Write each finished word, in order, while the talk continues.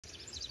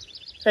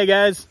Hey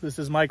guys, this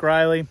is Mike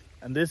Riley,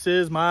 and this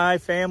is my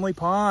family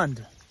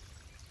pond.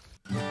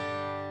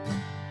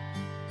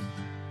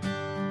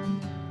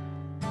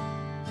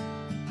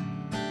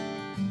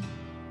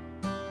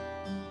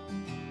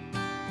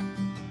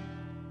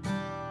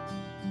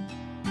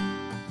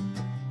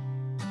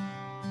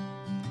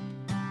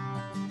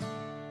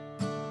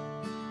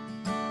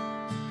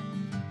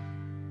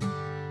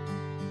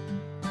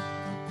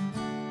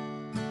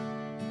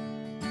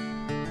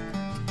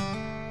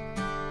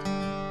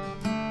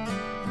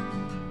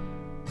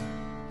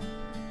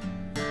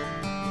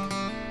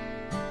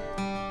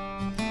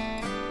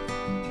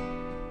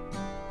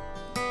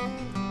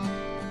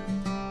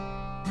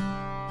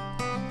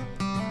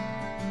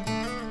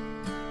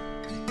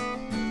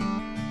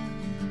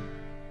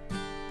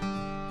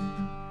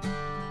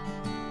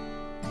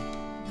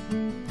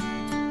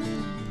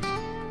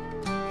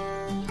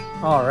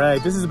 All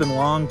right, this has been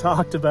long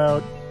talked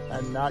about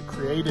and not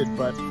created,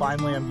 but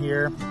finally I'm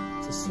here.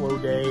 It's a slow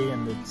day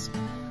and it's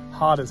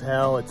hot as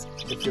hell. It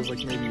feels like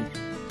maybe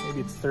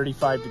it's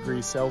 35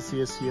 degrees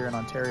Celsius here in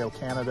Ontario,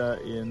 Canada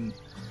in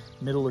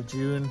middle of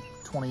June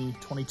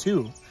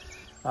 2022.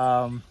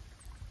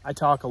 I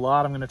talk a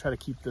lot. I'm going to try to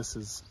keep this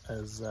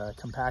as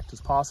compact as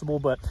possible,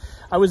 but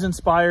I was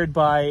inspired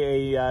by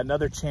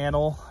another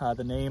channel.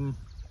 The name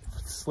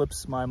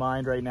slips my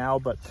mind right now,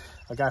 but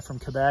a guy from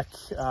Quebec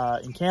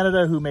in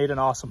Canada who made an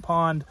awesome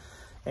pond.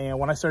 And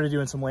when I started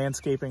doing some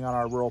landscaping on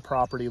our rural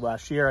property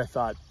last year, I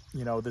thought,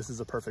 you know, this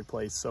is a perfect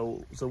place.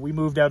 So we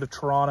moved out of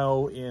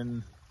Toronto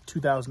in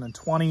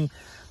 2020.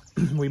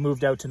 We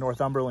moved out to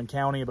Northumberland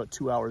County, about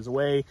 2 hours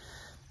away.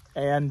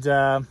 And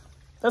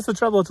that's the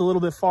trouble. It's a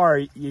little bit far.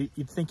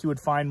 You'd think you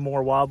would find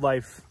more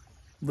wildlife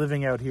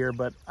living out here,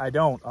 but I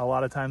don't. A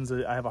lot of times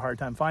I have a hard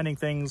time finding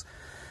things.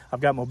 I've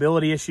got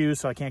mobility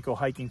issues, so I can't go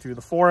hiking through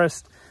the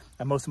forest.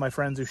 And most of my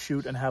friends who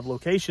shoot and have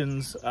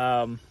locations,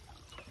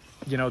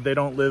 you know, they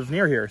don't live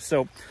near here.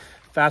 So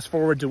fast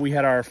forward to we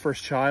had our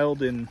first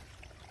child in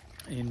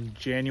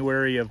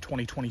January of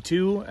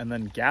 2022, and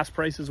then gas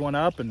prices went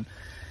up. And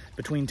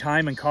between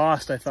time and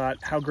cost, I thought,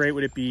 how great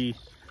would it be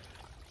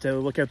to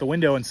look out the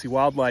window and see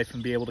wildlife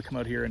and be able to come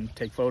out here and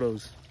take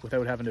photos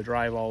without having to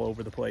drive all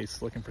over the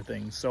place looking for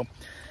things. So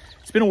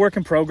it's been a work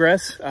in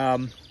progress.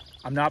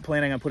 I'm not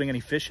planning on putting any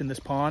fish in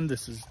this pond.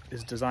 This is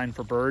designed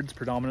for birds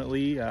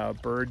predominantly,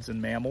 birds and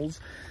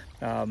mammals.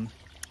 And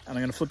I'm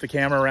gonna flip the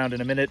camera around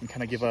in a minute and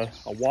kind of give a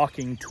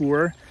walking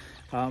tour.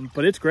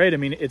 But it's great. I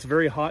mean, it's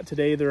very hot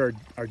today. There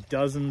are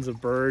dozens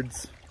of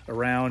birds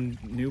around,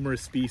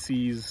 numerous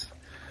species.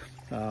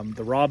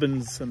 The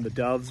robins and the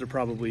doves are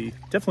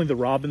definitely the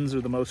robins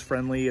are the most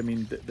friendly. I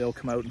mean, they'll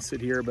come out and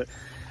sit here, but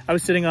I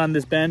was sitting on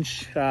this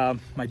bench.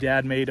 My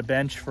dad made a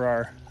bench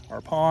for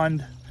our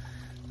pond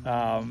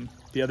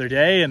the other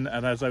day, and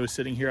as I was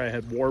sitting here, I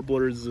had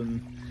warblers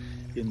in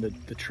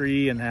the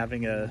tree and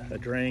having a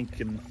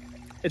drink, and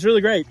it's really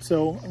great.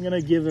 So I'm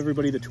gonna give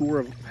everybody the tour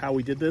of how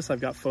we did this.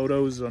 I've got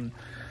photos on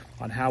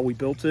how we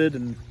built it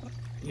and,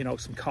 you know,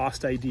 some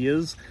cost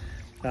ideas.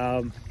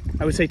 I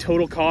would say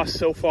total cost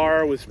so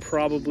far was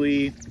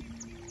probably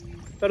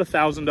about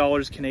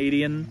 $1,000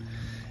 Canadian,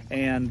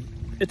 and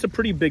it's a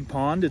pretty big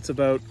pond. It's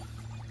about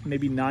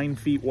maybe 9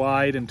 feet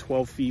wide and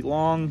 12 feet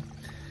long,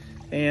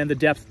 and the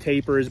depth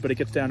tapers, but it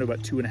gets down to about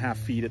 2.5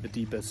 feet at the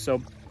deepest. So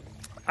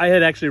I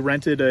had actually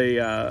rented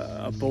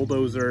a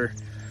bulldozer,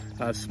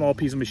 a small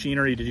piece of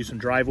machinery to do some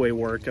driveway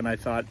work, and I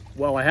thought,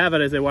 well, I have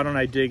it. I said, why don't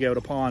I dig out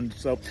a pond?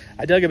 So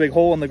I dug a big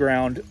hole in the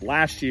ground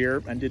last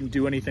year and didn't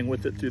do anything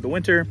with it through the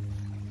winter.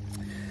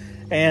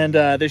 And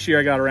this year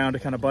I got around to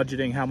kind of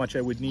budgeting how much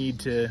I would need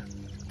to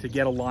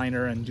get a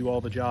liner and do all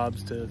the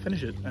jobs to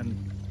finish it.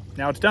 And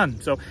now it's done.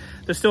 So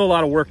there's still a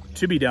lot of work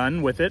to be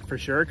done with it for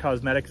sure,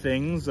 cosmetic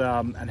things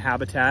and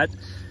habitat.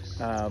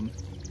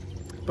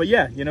 But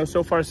yeah, you know,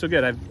 so far so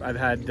good. I've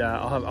had,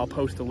 I'll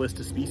post a list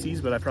of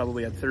species, but I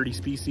probably had 30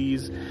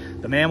 species.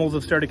 The mammals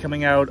have started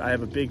coming out. I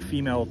have a big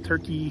female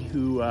turkey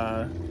who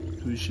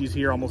she's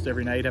here almost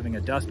every night having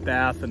a dust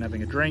bath and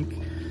having a drink.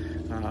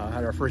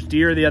 Had our first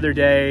deer the other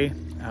day.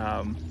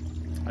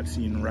 I've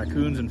seen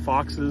raccoons and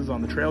foxes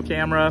on the trail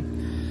camera.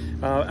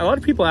 A lot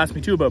of people ask me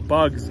too about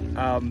bugs.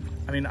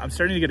 I mean, I'm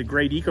starting to get a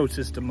great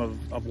ecosystem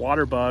of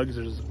water bugs.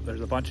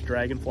 There's a bunch of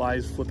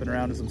dragonflies flipping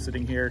around as I'm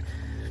sitting here.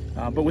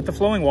 But with the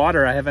flowing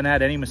water, I haven't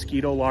had any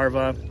mosquito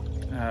larvae.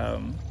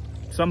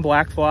 Some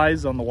black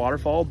flies on the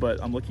waterfall,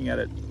 but I'm looking at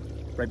it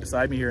right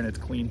beside me here and it's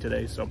clean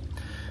today. So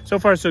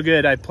far so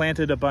good. I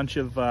planted a bunch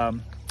of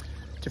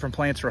different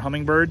plants for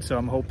hummingbirds, so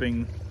I'm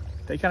hoping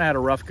they kind of had a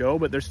rough go,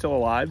 but they're still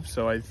alive.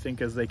 So I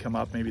think as they come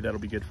up, maybe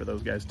that'll be good for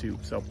those guys too.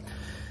 So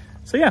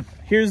yeah,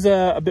 here's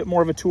a bit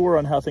more of a tour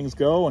on how things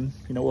go, and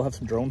you know, we'll have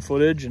some drone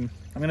footage, and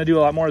I'm gonna do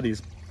a lot more of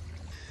these.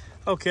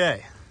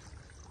 Okay,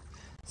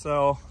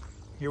 so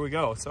here we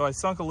go. So I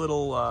sunk a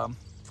little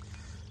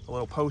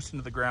post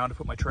into the ground to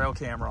put my trail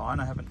camera on.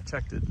 I haven't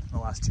checked it in the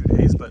last 2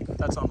 days, but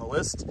that's on the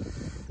list.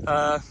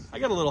 I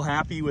got a little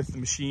happy with the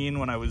machine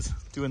when I was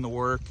doing the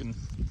work, and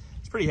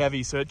it's pretty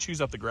heavy, so it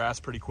chews up the grass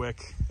pretty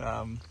quick.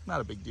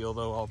 Not a big deal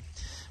though. I'll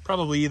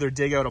probably either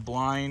dig out a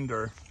blind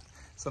or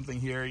something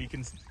here. You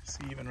can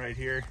see even right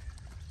here.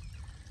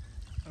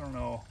 I don't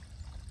know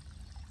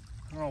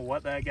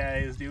what that guy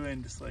is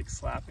doing, just like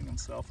slapping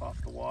himself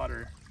off the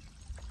water.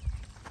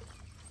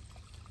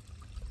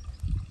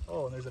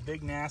 Oh, and there's a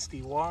big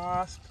nasty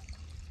wasp.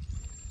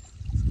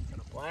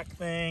 Got a black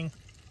thing.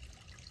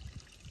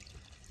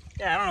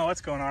 Yeah, I don't know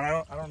what's going on.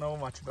 I don't know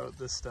much about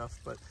this stuff,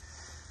 but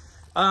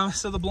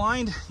so the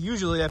blind,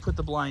 usually I put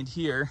the blind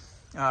here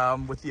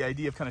with the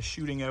idea of kind of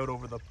shooting out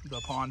over the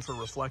pond for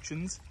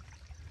reflections.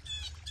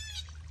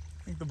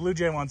 I think the blue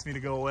jay wants me to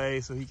go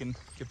away so he can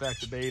get back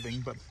to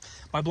bathing, but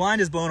my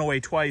blind is blown away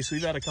twice.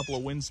 We've had a couple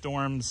of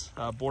windstorms,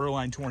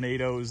 borderline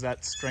tornadoes,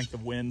 that strength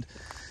of wind.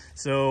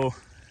 So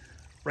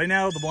right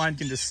now the blind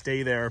can just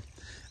stay there.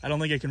 I don't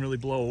think it can really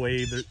blow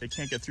away. They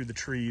can't get through the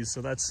trees,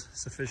 so that's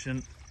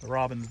sufficient. The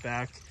robin's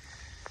back.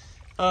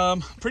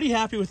 Pretty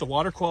happy with the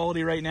water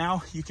quality right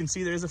now. You can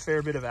see there's a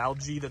fair bit of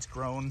algae that's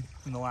grown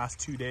in the last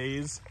 2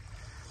 days.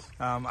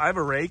 I have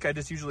a rake. I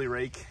just usually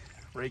rake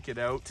it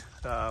out.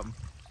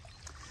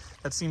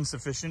 That seems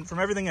sufficient from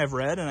everything I've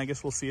read, and I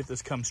guess we'll see if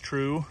this comes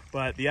true.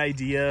 But the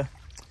idea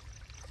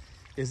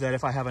is that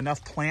if I have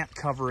enough plant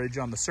coverage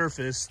on the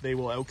surface, they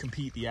will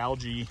outcompete the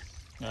algae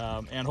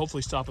and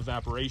hopefully stop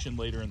evaporation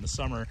later in the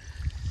summer.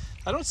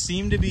 I don't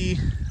seem to be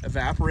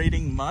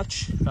evaporating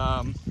much.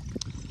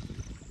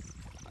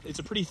 It's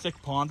a pretty thick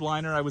pond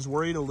liner. I was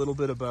worried a little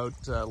bit about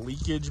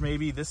leakage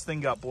maybe. This thing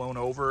got blown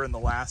over in the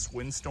last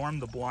windstorm.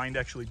 The blind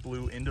actually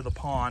blew into the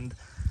pond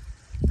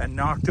and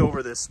knocked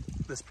over this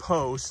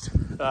post.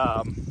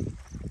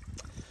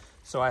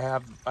 So I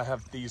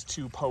have these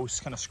 2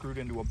 posts kind of screwed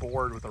into a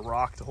board with a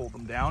rock to hold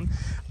them down.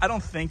 I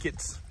don't think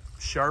it's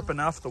sharp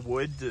enough, the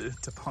wood,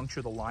 to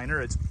puncture the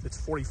liner. It's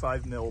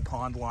 45 mil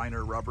pond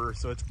liner rubber,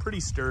 so it's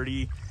pretty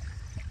sturdy.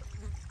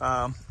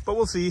 But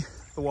we'll see.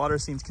 The water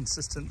seems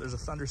consistent. There's a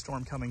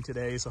thunderstorm coming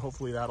today, so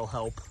hopefully that'll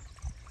help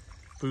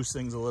boost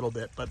things a little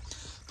bit. But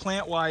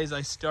plant-wise,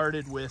 I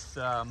started with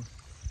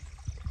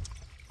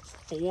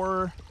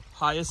 4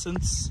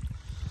 hyacinths,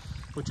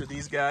 which are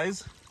these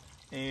guys,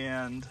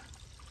 and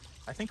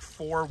I think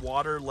 4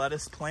 water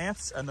lettuce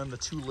plants, and then the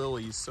 2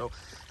 lilies. So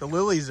the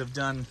lilies have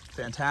done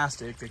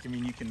fantastic. Like, I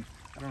mean, I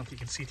don't know if you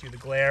can see through the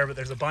glare, but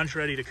there's a bunch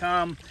ready to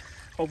come.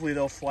 Hopefully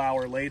they'll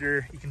flower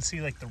later. You can see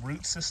like the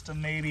root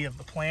system maybe of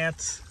the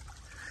plants.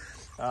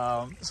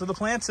 So the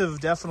plants have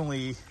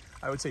definitely,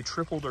 I would say,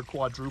 tripled or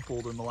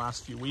quadrupled in the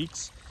last few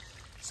weeks.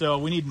 So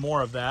we need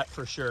more of that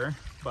for sure,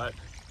 but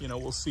you know,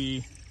 we'll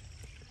see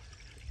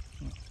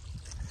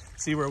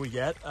where we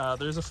get.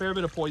 There's a fair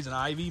bit of poison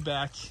ivy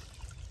back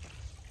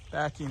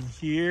in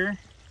here.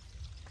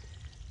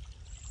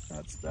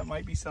 That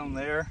might be some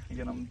there.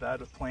 Again, I'm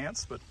bad with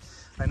plants, but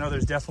I know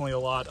there's definitely a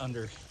lot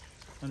under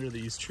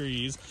these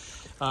trees.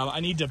 I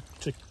need to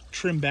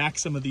trim back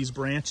some of these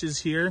branches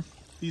here.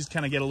 These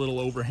kind of get a little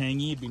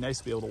overhangy. It'd be nice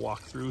to be able to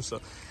walk through. So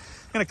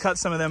I'm gonna cut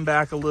some of them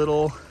back a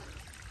little.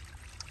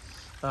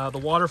 The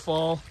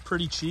waterfall,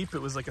 pretty cheap.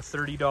 It was like a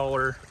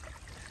 $30,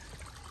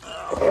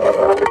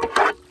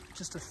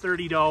 just a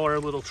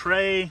 $30 little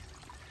tray.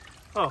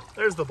 Oh,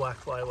 there's the black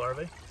fly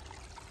larvae.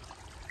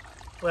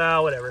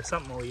 Well, whatever,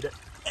 something will eat it.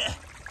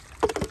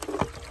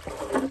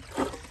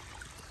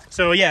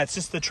 So yeah, it's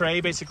just the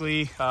tray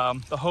basically.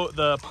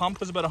 The pump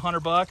was about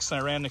 $100,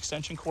 and I ran an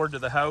extension cord to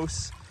the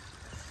house.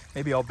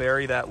 Maybe I'll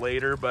bury that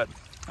later, but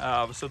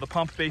so the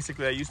pump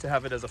basically, I used to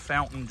have it as a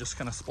fountain, just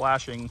kind of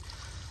splashing.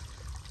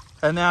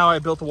 And now I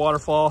built the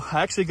waterfall.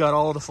 I actually got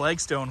all of the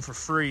flagstone for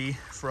free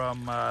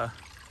from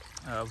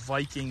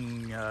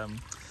Viking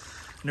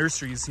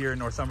nurseries here in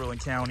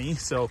Northumberland County.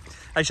 So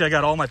actually I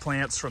got all my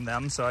plants from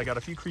them. So I got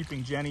a few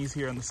creeping jennies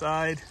here on the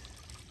side.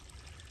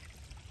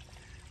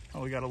 Oh,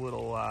 we got a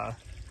little, I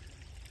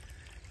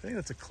think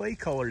that's a clay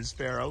colored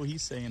sparrow.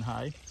 He's saying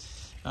hi.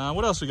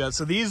 What else we got?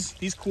 So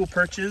these cool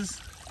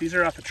perches. These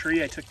are off a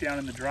tree I took down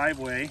in the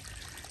driveway.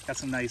 Got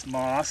some nice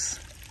moss.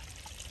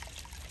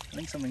 I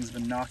think something's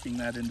been knocking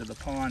that into the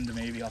pond.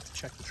 Maybe I'll have to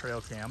check the trail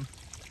cam.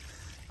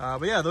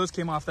 But yeah, those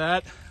came off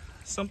that.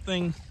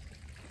 Something,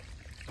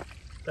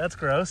 that's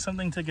gross.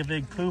 Something took a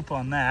big poop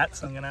on that,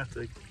 so I'm gonna have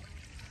to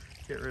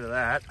get rid of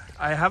that.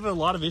 I have a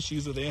lot of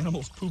issues with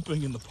animals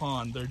pooping in the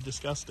pond. They're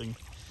disgusting.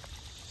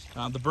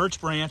 The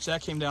birch branch,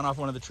 that came down off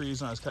one of the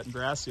trees when I was cutting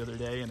grass the other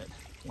day, and it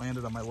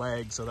landed on my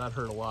leg, so that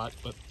hurt a lot.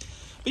 But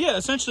yeah,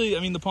 essentially, I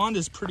mean, the pond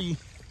is pretty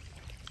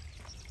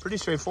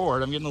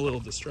straightforward. I'm getting a little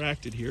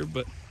distracted here,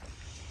 but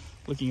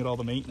looking at all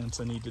the maintenance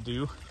I need to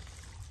do.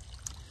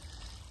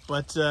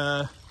 But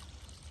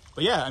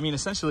yeah, I mean,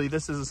 essentially,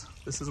 this is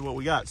what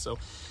we got. So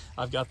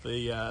I've got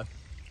the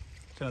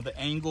kind of the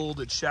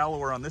angled, it's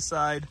shallower on this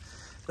side,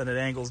 then it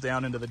angles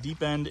down into the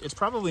deep end. It's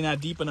probably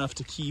not deep enough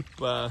to keep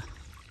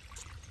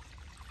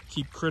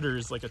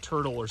critters like a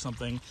turtle or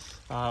something.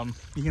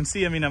 You can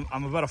see, I mean,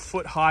 I'm about a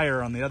foot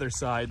higher on the other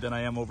side than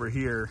I am over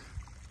here.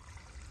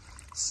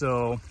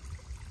 So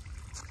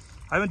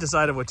I haven't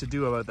decided what to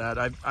do about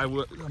that.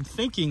 I'm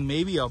thinking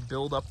maybe I'll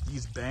build up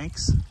these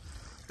banks.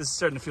 This is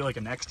starting to feel like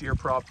a next year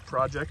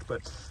project,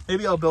 but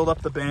maybe I'll build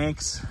up the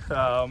banks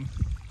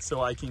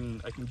so I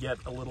can get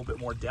a little bit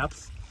more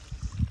depth.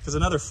 because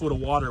another foot of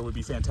water would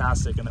be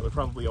fantastic, and it would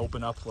probably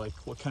open up like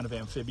what kind of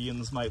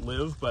amphibians might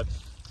live. But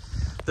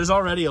there's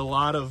already a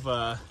lot of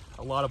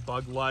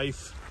bug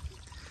life.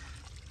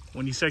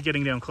 When you start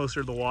getting down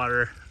closer to the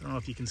water, I don't know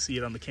if you can see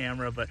it on the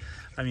camera, but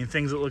I mean,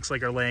 things that looks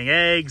like are laying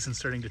eggs and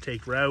starting to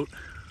take root,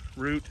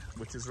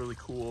 which is really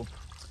cool.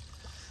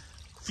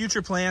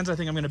 Future plans, I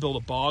think I'm going to build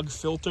a bog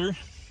filter.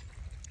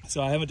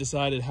 So I haven't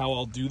decided how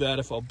I'll do that,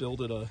 if I'll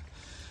build it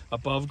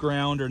above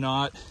ground or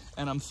not.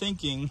 And I'm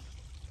thinking,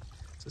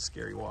 it's a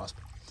scary wasp.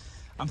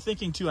 I'm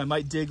thinking too, I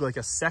might dig like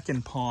a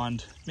second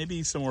pond,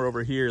 maybe somewhere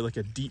over here, like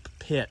a deep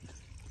pit,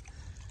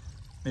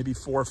 maybe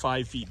 4 or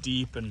 5 feet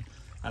deep and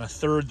a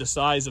third the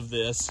size of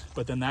this.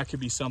 But then that could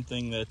be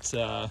something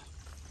that,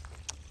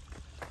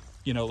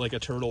 you know, like a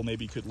turtle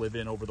maybe could live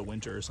in over the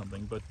winter or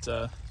something. But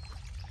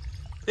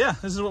yeah,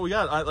 this is what we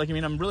got. I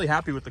mean, I'm really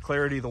happy with the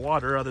clarity of the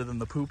water, other than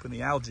the poop and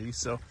the algae.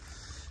 So,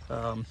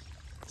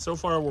 so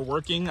far we're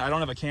working. I don't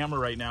have a camera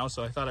right now,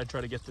 so I thought I'd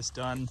try to get this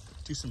done,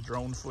 do some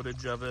drone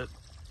footage of it.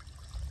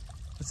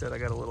 I said I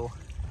got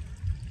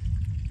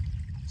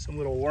some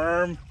little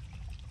worm.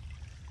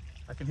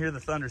 I can hear the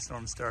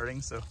thunderstorm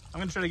starting, so I'm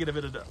gonna try to get a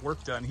bit of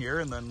work done here,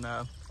 and then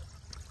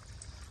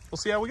we'll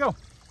see how we go.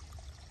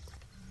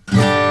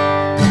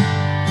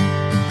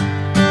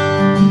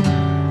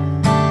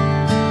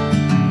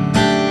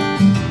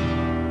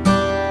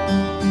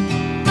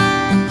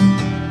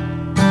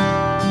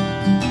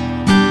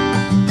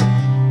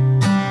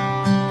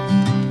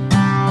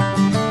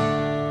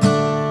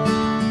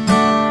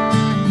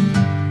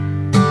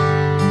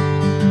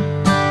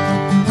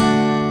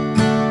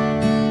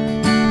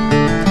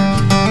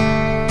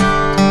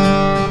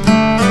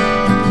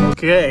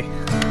 Okay,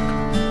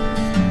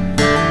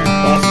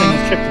 last thing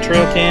is check the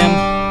trail cam.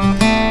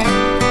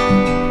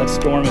 That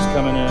storm is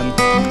coming in.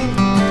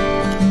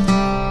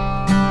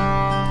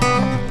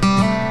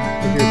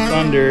 I hear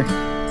thunder.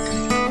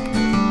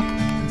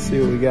 Let's see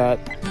what we got.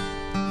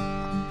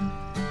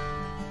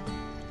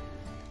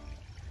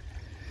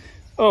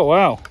 Oh,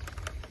 wow.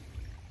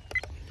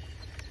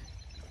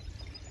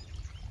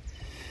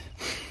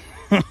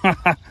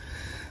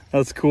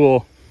 That's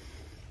cool.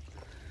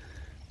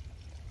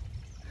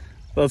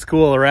 That's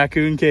cool, a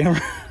raccoon camera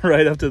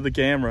right up to the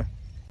camera.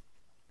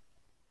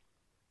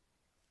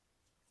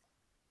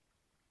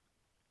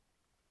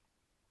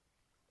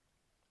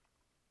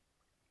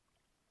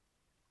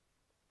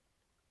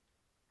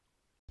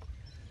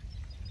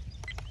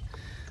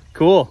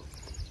 Cool.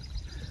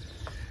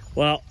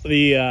 Well,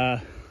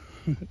 the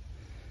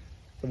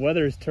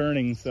weather is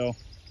turning, so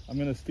I'm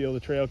gonna steal the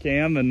trail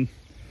cam, and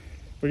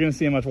we're gonna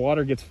see how much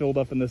water gets filled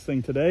up in this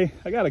thing today.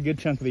 I got a good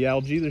chunk of the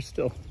algae. There's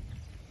still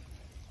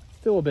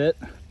a bit,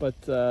 but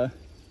I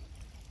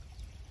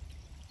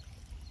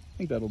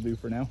think that'll do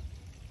for now.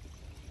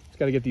 Just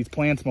got to get these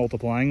plants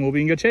multiplying. We'll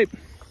be in good shape.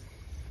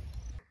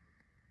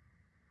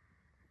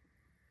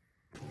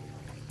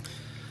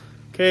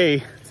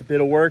 Okay, it's a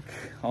bit of work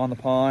on the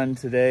pond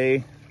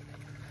today.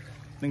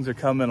 Things are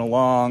coming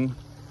along,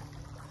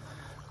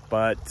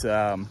 but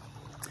now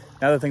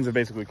that things are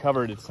basically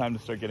covered, it's time to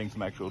start getting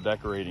some actual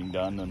decorating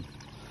done. And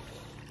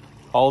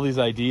all these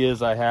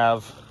ideas I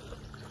have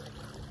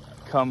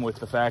come with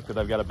the fact that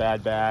I've got a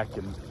bad back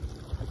and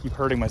I keep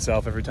hurting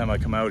myself every time I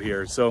come out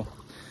here. So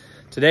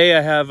today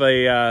I have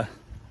a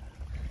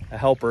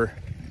helper,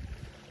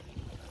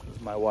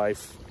 my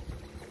wife,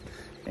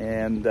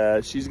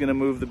 and she's gonna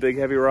move the big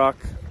heavy rock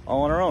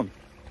all on her own.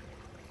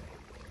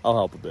 I'll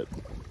help a bit.